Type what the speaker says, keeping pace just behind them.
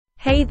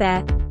Hey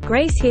there,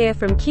 Grace here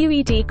from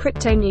Q.E.D.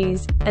 Crypto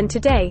News, and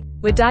today,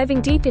 we're diving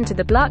deep into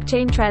the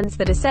blockchain trends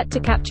that are set to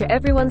capture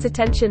everyone's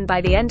attention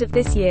by the end of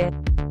this year.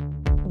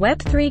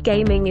 Web3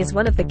 gaming is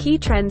one of the key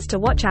trends to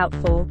watch out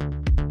for.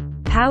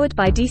 Powered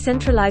by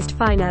decentralized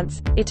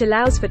finance, it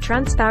allows for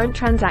transparent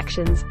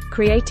transactions,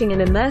 creating an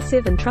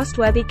immersive and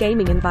trustworthy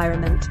gaming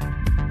environment.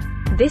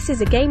 This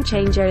is a game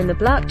changer in the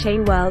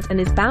blockchain world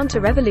and is bound to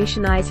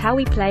revolutionize how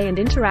we play and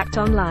interact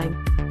online.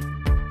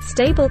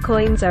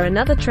 Stablecoins are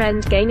another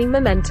trend gaining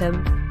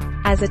momentum.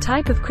 As a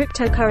type of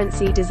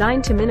cryptocurrency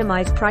designed to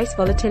minimize price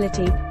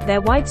volatility,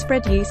 their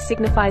widespread use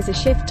signifies a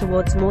shift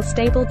towards more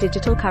stable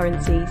digital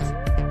currencies.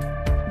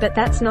 But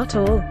that's not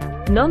all.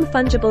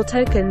 Non-fungible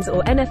tokens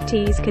or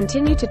NFTs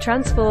continue to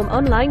transform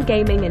online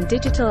gaming and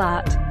digital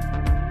art.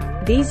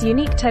 These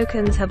unique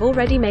tokens have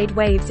already made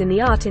waves in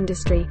the art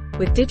industry,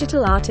 with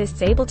digital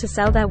artists able to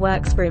sell their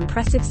works for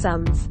impressive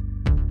sums.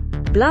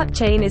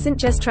 Blockchain isn't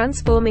just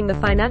transforming the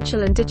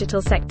financial and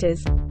digital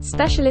sectors.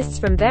 Specialists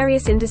from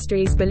various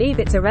industries believe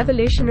it's a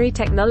revolutionary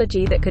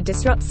technology that could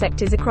disrupt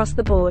sectors across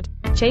the board,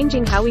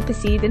 changing how we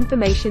perceive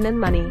information and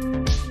money.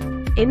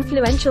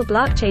 Influential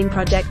blockchain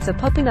projects are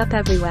popping up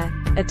everywhere,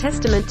 a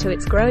testament to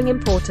its growing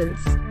importance.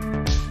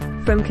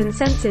 From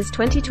Consensus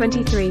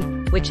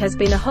 2023, which has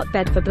been a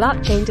hotbed for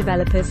blockchain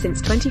developers since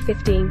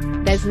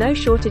 2015, there's no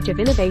shortage of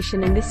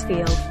innovation in this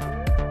field.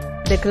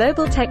 The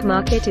global tech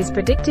market is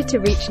predicted to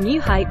reach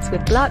new heights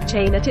with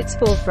blockchain at its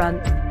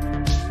forefront.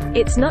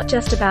 It's not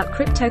just about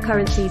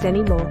cryptocurrencies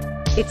anymore.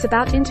 It's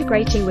about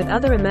integrating with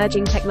other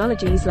emerging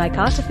technologies like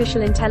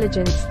artificial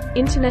intelligence,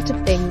 Internet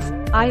of Things,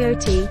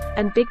 IoT,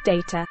 and big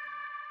data.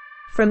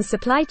 From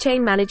supply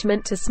chain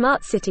management to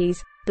smart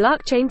cities,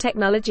 blockchain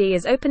technology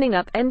is opening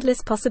up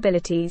endless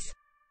possibilities.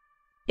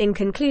 In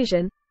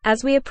conclusion,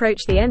 as we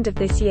approach the end of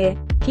this year,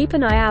 keep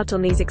an eye out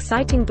on these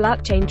exciting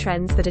blockchain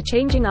trends that are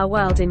changing our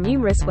world in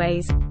numerous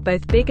ways,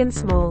 both big and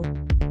small.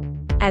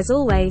 As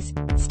always,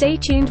 stay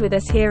tuned with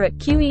us here at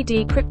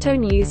Q.E.D. Crypto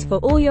News for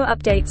all your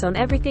updates on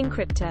everything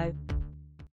crypto.